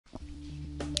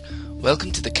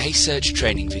Welcome to the case search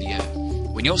training video.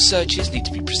 When your searches need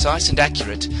to be precise and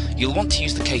accurate, you'll want to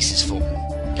use the cases form.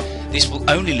 This will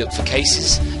only look for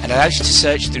cases and allows you to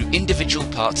search through individual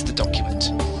parts of the document.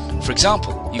 For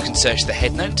example, you can search the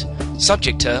headnote,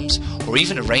 subject terms, or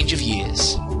even a range of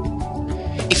years.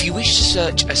 If you wish to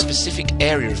search a specific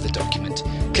area of the document,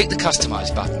 click the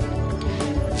Customize button.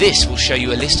 This will show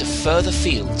you a list of further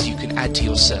fields you can add to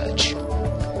your search.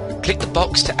 Click the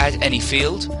box to add any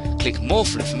field, click More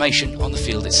for information on the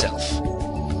field itself.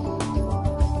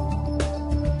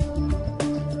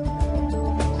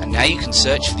 And now you can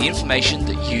search for the information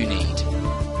that you need.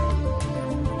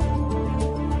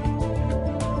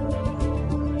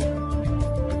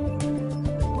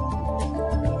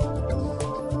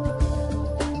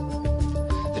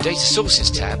 The Data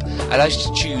Sources tab allows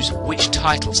you to choose which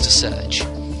titles to search.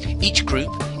 Each group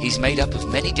is made up of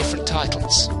many different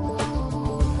titles.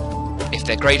 If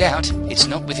they're greyed out, it's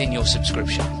not within your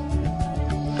subscription.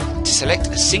 To select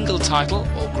a single title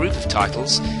or group of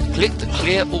titles, click the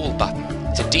Clear All button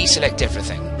to deselect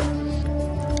everything.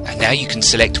 And now you can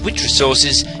select which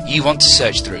resources you want to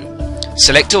search through.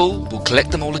 Select All will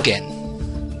collect them all again.